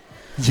Thicke.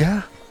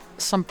 Ja.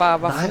 Som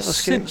bare var for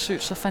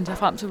sindssygt. Så fandt jeg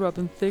frem til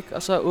Robin Thicke,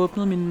 og så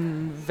åbnede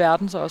min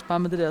verden så også bare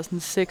med det der sådan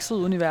sexede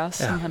univers,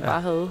 som han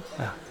bare havde.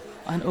 Ja.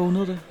 Og han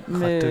ownede det.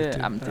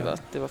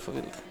 Det var for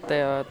vildt,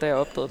 da jeg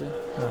opdagede det.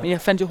 Ja. Men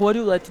jeg fandt jo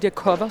hurtigt ud af, at de der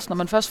covers, når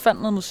man først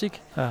fandt noget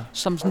musik,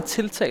 som sådan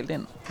tiltalt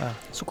ind,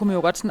 så kunne man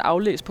jo godt sådan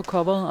aflæse på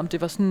coveret, om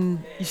det var sådan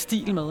i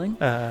stil med, ikke?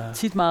 Ja.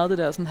 Tit meget det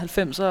der sådan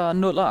 90'er og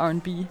 0'er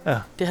R&B. Ja.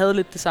 Det havde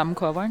lidt det samme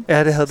cover, ikke?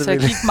 Ja, det havde det. Så jeg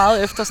kiggede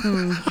meget efter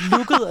sådan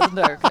looket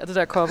af det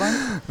der cover,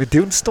 ikke? Men det er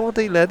jo en stor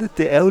del af det.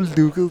 Det er jo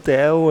looket, det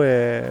er jo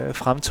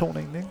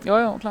fremtoningen, ikke?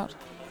 Jo, klart.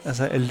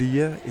 Altså,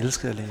 Aaliyah,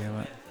 elskede Aaliyah,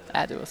 mand.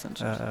 Ja, det var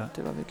sindssygt. Ja.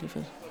 Det var virkelig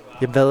fedt.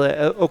 Jamen, hvad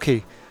er...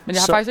 Okay. Men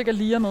jeg har faktisk ikke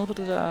Aaliyah med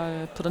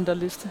på den der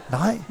liste.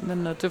 Nej.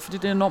 Men det er fordi,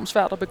 det er enormt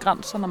svært at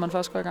begrænse sig, når man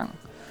først går i gang.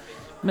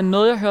 Men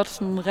noget, jeg hørte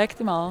sådan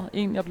rigtig meget,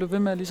 jeg blev ved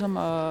med ligesom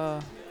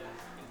at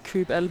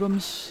købe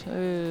albums,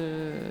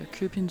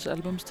 købe hendes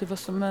albums, det var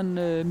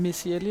simpelthen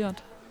Missy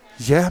Elliott.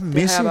 Ja,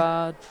 Missy. Det har jeg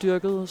bare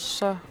dyrket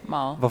så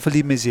meget. Hvorfor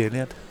lige Missy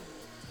Elliott?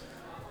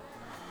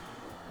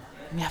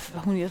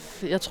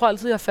 Jeg tror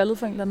altid, jeg er faldet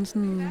for en eller anden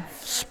sådan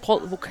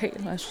sprød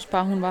vokal, og jeg synes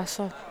bare, hun var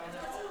så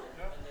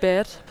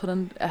bad på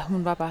den. Ja,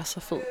 hun var bare så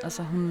fed.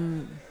 Altså,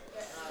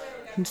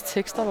 hendes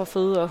tekster var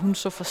fede, og hun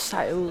så for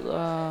sej ud,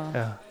 og...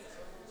 Ja.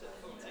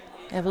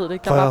 Jeg ved det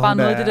ikke. Der var bare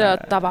noget i det der...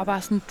 Der var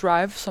bare sådan en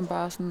drive, som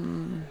bare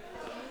sådan...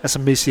 Altså,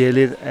 Missy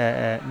Elliott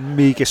er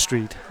mega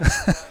street.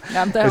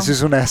 Jamen, jeg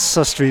synes, hun er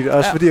så street.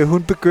 Også fordi, at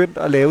hun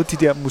begyndte at lave de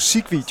der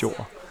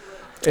musikvideoer.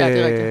 Ja,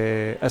 det er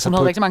rigtigt. Altså hun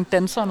havde rigtig mange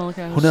dansere noget,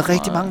 kan jeg Hun havde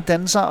rigtig mange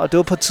dansere, og det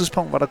var på et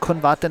tidspunkt, hvor der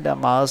kun var den der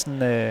meget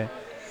sådan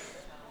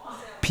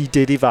P.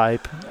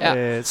 Diddy-vibe.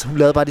 Ja. Så hun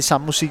lavede bare de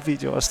samme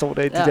musikvideoer og stod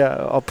der i de der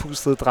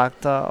oppustede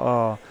dragter,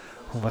 og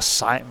hun var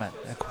sej, mand.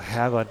 Jeg kunne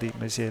herregodt lide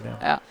Michelle.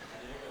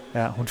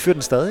 Ja, hun fyrer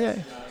den stadig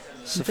af.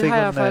 Så det har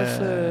jeg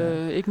faktisk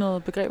ikke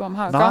noget begreb om.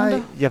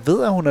 Nej, jeg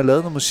ved, at hun har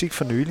lavet noget musik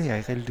for nylig. Jeg har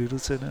ikke rigtig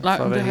lyttet til det. Nej,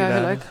 det har jeg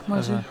heller ikke, må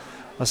jeg sige.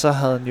 Og så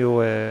havde hun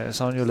jo,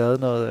 lavet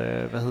noget,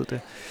 hvad hed det?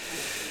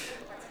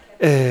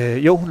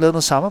 Hun lavede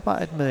noget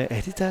samarbejde med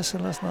Adidas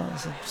eller sådan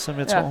noget, som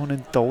jeg tror, hun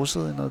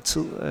endorsede i noget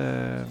tid.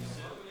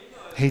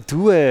 Hey,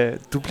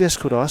 du bliver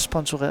sgu da også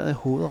sponsoreret i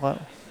hoved og røv.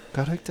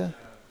 Gør du ikke det?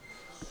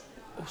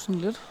 Sådan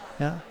lidt.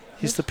 Ja,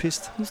 hist og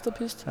pist. Hist og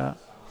pist. Ja.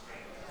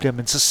 Bliver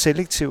man så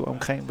selektiv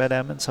omkring, hvad det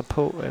er, man tager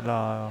på,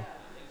 eller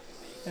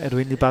er du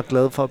egentlig bare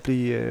glad for at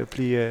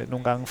blive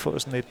nogle gange få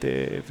sådan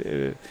et,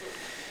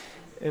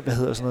 hvad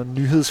hedder sådan noget,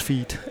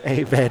 nyhedsfeed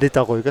af, hvad er det,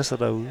 der rykker sig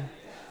derude?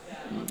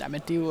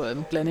 Jamen, det er jo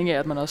en blanding af,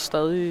 at man også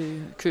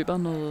stadig køber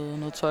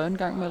noget tøj en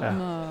gang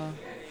imellem, og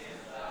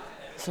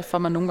så får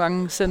man nogle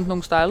gange sendt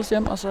nogle styles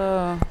hjem, og så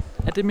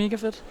er det mega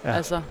fedt. Ja.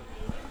 Altså,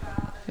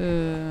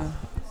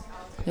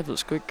 jeg ved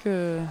sgu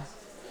ikke...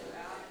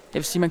 Jeg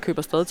vil sige, at man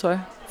køber stadig tøj,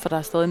 for der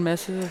er stadig en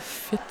masse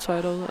fedt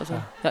tøj derude. Altså,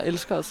 jeg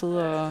elsker at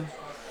sidde og...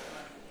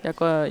 Jeg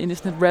går ind i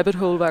sådan et rabbit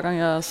hole, hver gang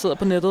jeg sidder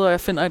på nettet, og jeg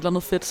finder et eller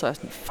andet fedt, så er jeg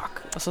sådan,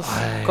 fuck. Og så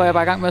går jeg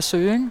bare i gang med at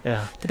søge, ikke? Ja.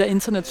 Det der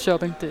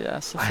internetshopping, det er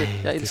så fedt.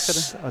 Jeg elsker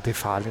det. Og det er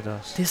farligt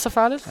også. Det er så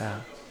farligt. Ja.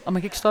 Og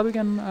man kan ikke stoppe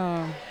igen.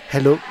 Og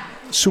hallo,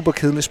 super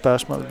kedeligt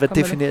spørgsmål. Hvad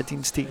definerer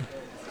din stil?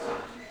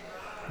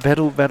 Hvad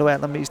er du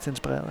allermest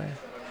inspireret af?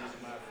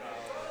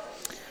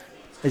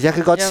 Jeg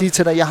kan godt sige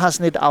til dig, at jeg har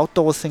sådan et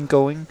outdoor thing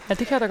going. Ja,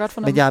 det kan jeg da godt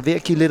fornemme. Men jeg er ved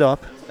at give lidt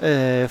op,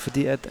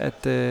 fordi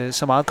at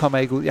så meget kommer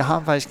jeg ikke ud. Jeg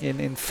har faktisk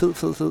en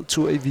fed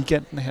tur i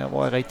weekenden her,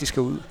 hvor jeg rigtig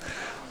skal ud.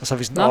 Og så er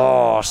vi sådan,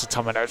 så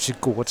tager man altid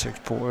Gore-Tex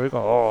på, ikke?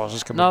 Og så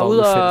skal man bare ud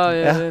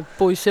og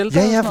bo i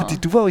shelter. Ja, fordi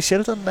du var jo i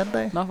shelter den anden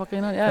dag. Nå, hvor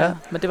griner. Ja.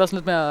 Men det var sådan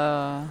lidt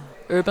mere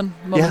urban,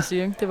 må man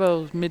sige, ikke? Det var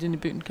jo midt inde i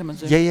byen, kan man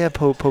sige. Ja,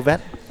 på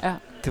vand. Ja.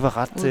 Det var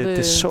ret,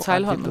 det så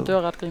ret vildt ud. Det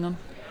var ret grineren.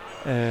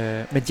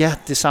 Men ja,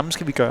 det samme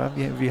skal vi gøre.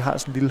 Vi har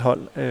sådan en lille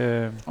hold.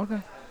 Okay.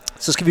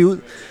 Så skal vi ud.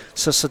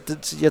 Så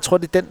jeg tror,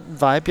 det er den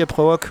vibe, jeg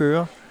prøver at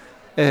køre.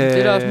 Det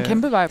er da også en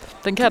kæmpe vibe.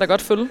 Den kan jeg da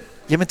godt følge.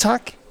 Jamen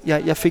tak.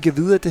 Jeg fik at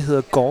vide, at det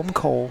hedder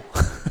Gormcore.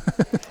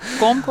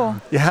 Gormcore?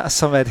 Ja,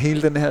 som at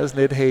hele den her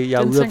sådan lidt, hey,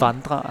 jeg er ude at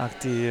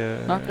vandre-agtig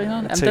Nå,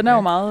 grineren. Jamen, den er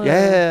jo meget... Det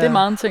er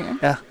meget en ting,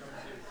 ikke? Ja.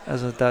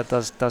 Altså,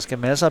 der skal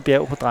masser af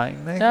bjerg på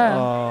drengen, ikke? Ja.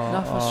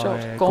 Og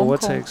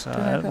Gore-Tex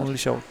og alt muligt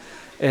sjovt.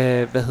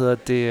 Hvad hedder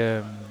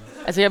det...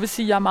 Altså jeg vil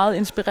sige, at jeg er meget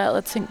inspireret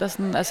af ting, der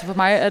sådan... Altså for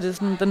mig er det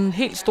sådan... Den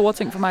helt store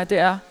ting for mig, det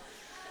er...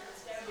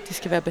 De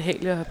skal være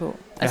behagelige at have på.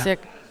 Altså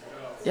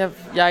jeg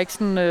er ikke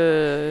sådan...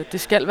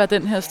 det skal være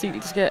den her stil.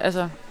 Det skal, altså,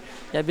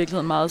 jeg er i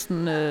virkeligheden meget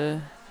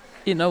sådan...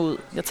 ind og ud.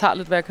 Jeg tager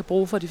lidt, hvad jeg kan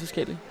bruge for de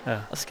forskellige. Ja.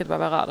 Og så skal det bare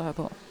være rart at have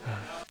på. Ja.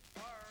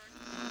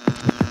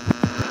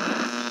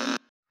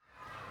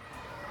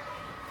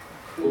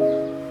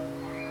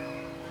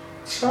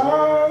 Time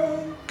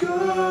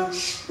goes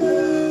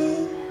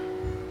spin,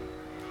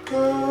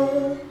 go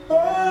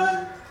my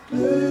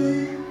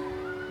way,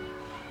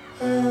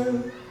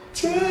 and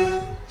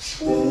just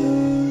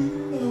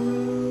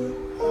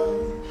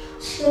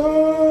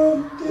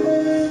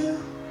someday,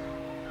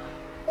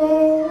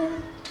 oh,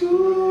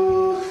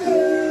 to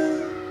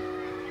hell,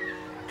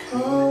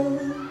 come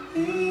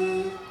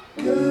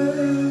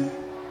again,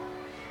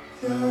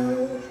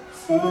 yeah,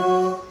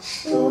 for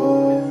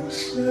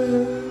stones.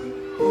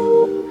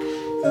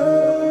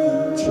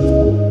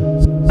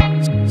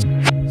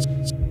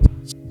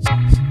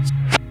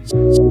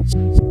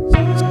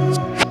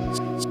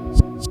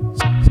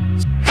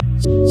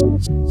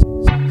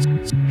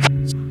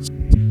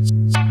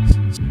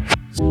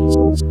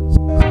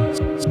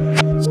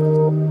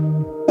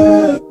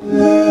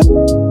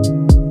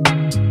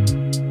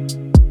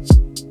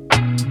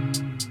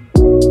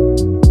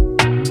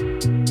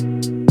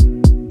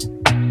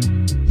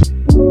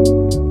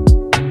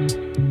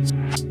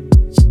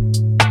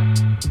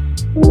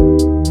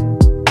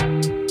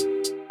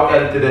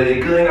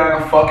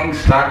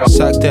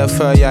 Sagt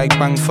derfor, jeg er ikke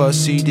bange for at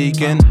sige det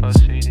igen.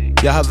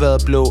 Jeg har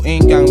været blå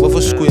en gang, hvorfor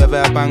skulle jeg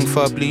være bange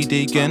for at blive det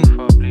igen?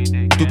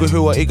 Du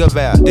behøver ikke at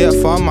være der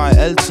for mig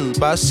altid,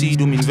 bare sig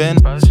du min ven.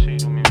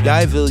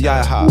 Jeg ved,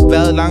 jeg har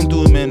været langt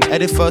ud, men er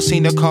det for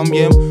sent at komme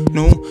hjem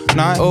nu?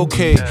 Nej,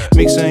 okay,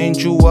 mixer en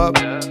juice op,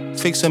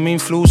 fikser min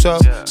flus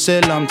op.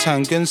 Selvom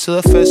tanken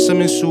sidder fast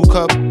som en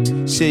sugekop,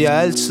 siger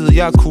jeg altid,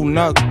 jeg er cool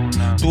nok.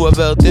 Du har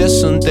været der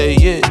siden dag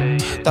 1.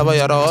 Der var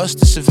jeg der også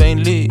det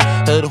sædvanlige.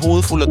 Havde et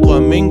hoved fuld af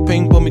drømme. Ingen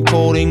penge på mit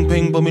kort, ingen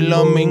penge på min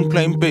lomme, ingen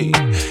plan B.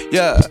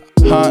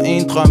 Har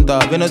en drøm,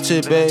 der vender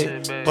tilbage.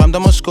 Drøm, der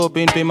må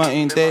skubbe en ved mig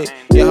en dag.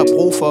 Jeg har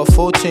brug for at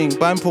få ting.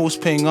 Bare en pose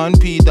penge og en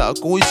pige, der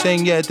er god i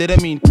seng. Ja, det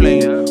er min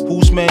plan.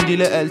 Hus med en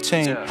lille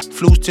altan.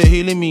 Flus til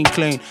hele min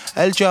klan.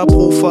 Alt jeg har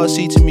brug for at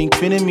sige til min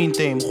kvinde, min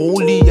dame.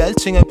 Rolig,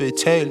 alting er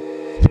betalt.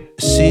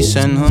 Sige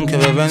sandheden kan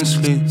være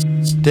vanskelig.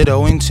 Det er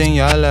dog ingenting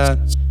jeg har lært.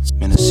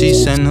 Men at sige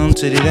sandheden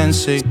til dit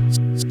ansigt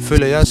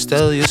føler jeg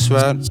stadig er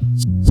svært.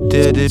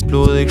 Det er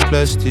blod, ikke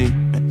plastik.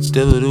 Men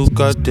det ved du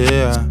godt det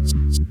er.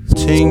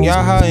 Ting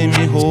jeg har i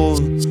mit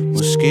hoved.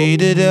 Måske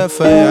det er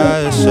derfor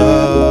jeg er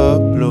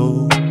så blå.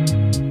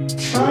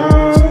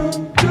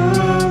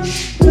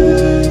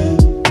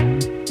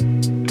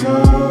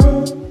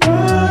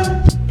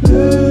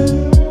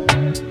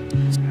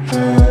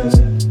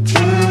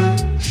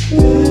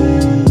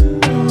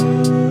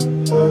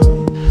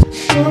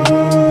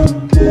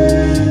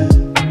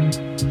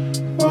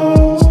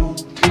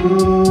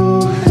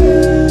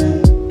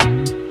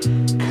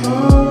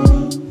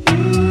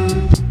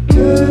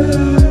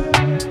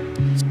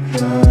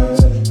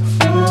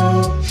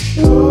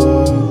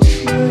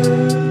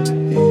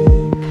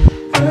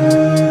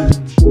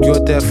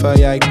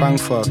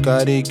 For at gøre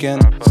det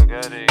igen.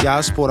 Jeg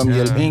har spurgt om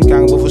hjælp en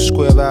gang. Hvorfor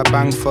skulle jeg være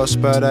bange for at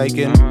spørge dig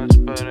igen?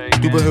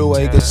 Du behøver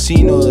ikke at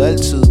sige noget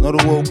altid. Når du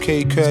er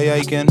okay, kører jeg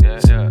igen.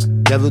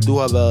 Jeg ved du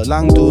har været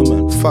langt ude,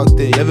 men fuck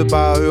det. Jeg vil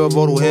bare høre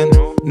hvor du er hen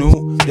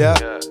nu. Ja,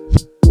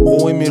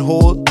 ro i mit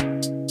hoved.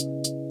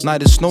 Nej,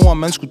 det snor.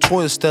 Man skulle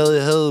tro jeg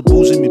stadig havde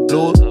bus i mit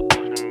blod.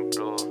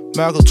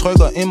 Mørket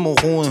trykker ind mod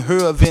roden.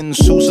 Hører vinden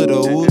suser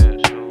derude.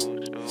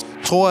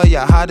 Tror at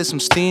jeg har det som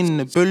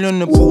stenene.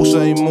 Bølgerne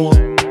bruser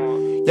imod.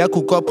 Jeg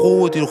kunne godt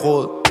bruge dit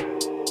råd.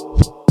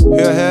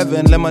 Hør her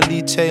ven, lad mig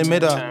lige tale med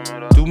dig.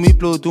 Du er mit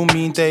blod, du er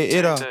min dag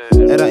etter.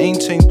 Er der en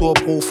ting du har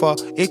brug for?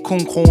 Ikke kun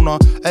kroner.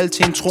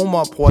 Alting tro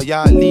mig, bror,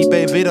 jeg er lige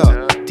bag ved dig.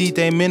 De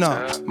dage minder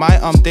mig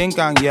om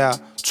dengang, ja.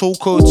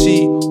 2K10,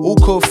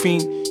 OK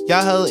fint. Jeg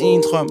havde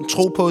en drøm,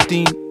 tro på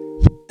din.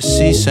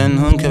 Sige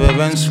sandheden kan være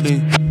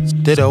vanskelig.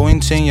 Det er dog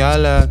ingenting jeg har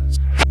lært.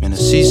 Men at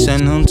sige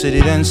sandheden til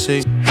dit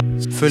ansigt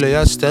føler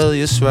jeg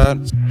stadig er svært.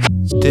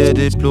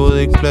 Det er blod,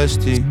 ikke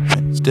plastik.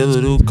 Det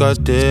ved du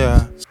godt det er.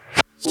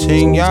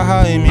 Ting jeg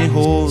har i mit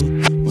hoved.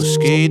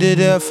 Måske det er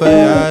derfor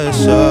jeg er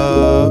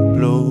så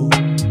blå.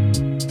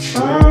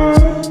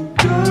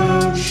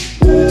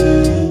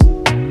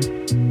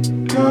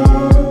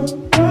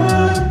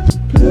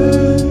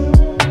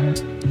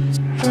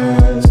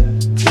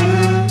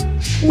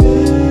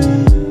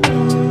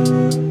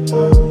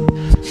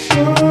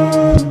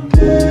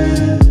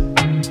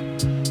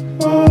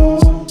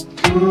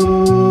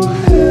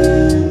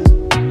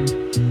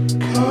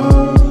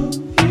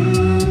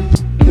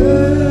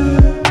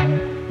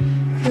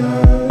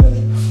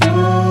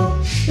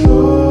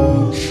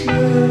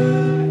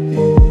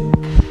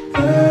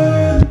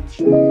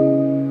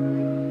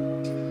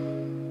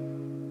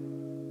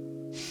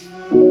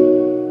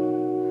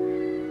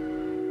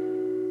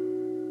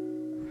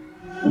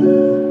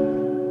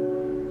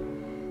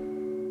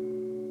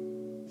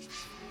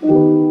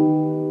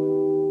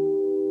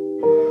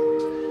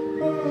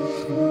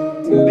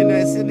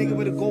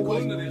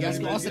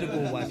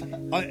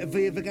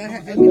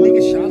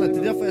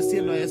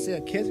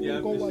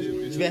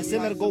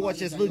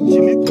 Jeg ved,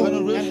 Jimmy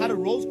han har det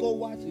Rose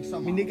Gold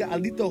Watch. Min nigga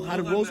Alito har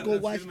det Rose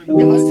Gold Watch.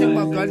 Jeg har også tænkt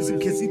mig at gøre det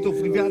som Casito,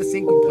 fordi vi har det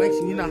same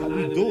complexion. Hende har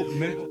vi do.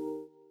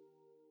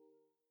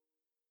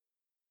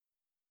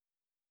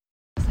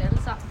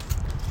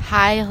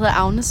 Hej, jeg hedder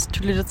Agnes.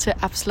 Du lytter til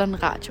Absalon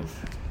Radio.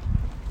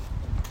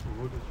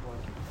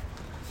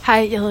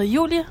 Hej, jeg hedder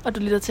Julie, og du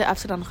lytter til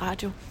Absalon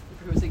Radio.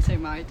 Du behøver ikke sige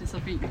mig, det er så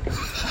fint. Den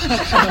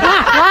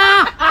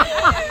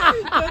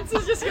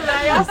synes jeg skal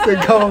være jeg. Den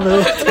kommer med.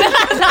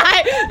 Nej,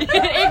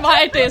 ikke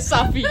mig, det er så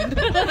fint.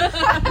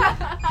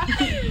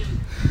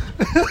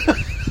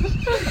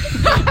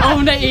 Og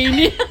hun er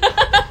enig.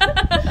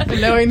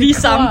 Vi er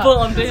samme båd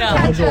om det her.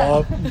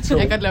 Jeg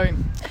kan godt lave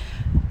en.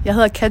 Jeg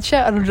hedder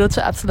Katja, og du lytter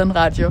til Absalon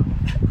Radio.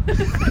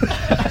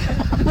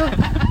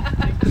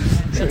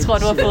 Jeg tror,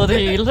 du har fået det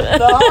hele.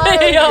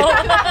 Jo.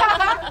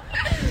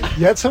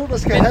 Jeg tror, der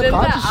skal have et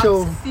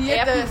radioshow.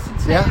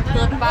 Ja.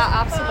 Hedder den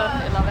bare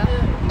Absalon, eller hvad?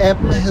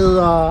 Appen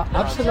hedder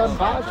Absalon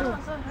Radio.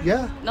 Ja.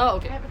 Nå,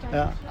 okay.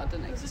 Ja. Nå,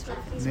 den eksisterer.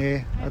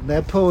 Nej, og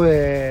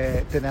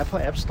den er på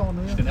App Store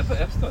nu. Ja. Den er på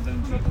App Store,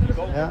 den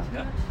går. Ja.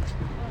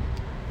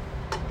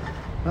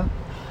 Nå,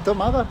 det var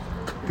meget godt.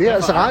 Det er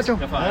altså radio.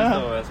 Jeg får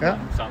altså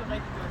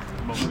sammen.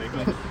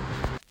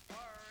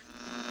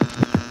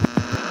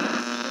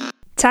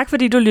 Tak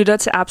fordi du lytter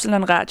til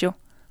Absalon Radio.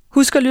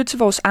 Husk at lytte til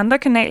vores andre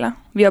kanaler.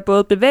 Vi har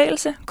både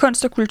bevægelse,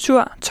 kunst og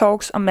kultur,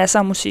 talks og masser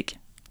af musik.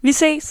 Vi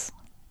ses!